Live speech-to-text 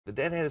The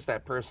Deadhead is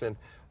that person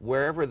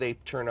wherever they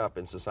turn up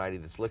in society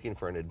that's looking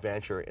for an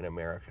adventure in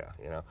America,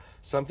 you know,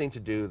 something to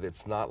do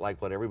that's not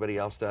like what everybody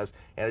else does,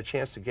 and a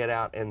chance to get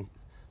out and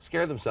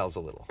scare themselves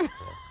a little. You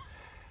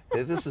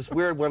know. This is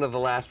we're one of the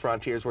last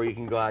frontiers where you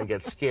can go out and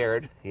get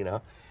scared, you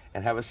know,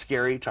 and have a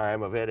scary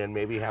time of it, and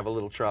maybe have a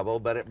little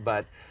trouble,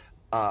 but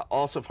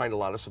also find a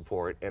lot of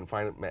support and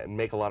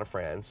make a lot of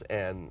friends,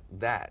 and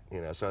that, you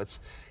know, so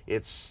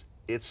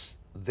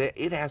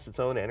it has its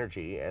own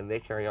energy, and they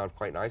carry on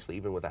quite nicely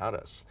even without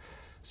us.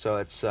 So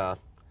it's a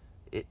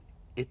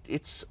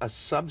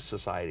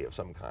sub-society of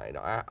some kind.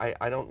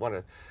 I don't want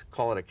to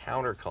call it a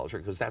counterculture,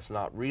 because that's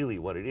not really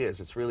what it is.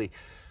 It's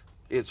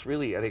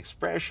really an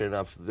expression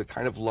of the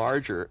kind of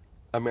larger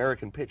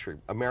American picture,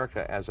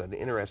 America as an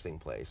interesting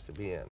place to be in.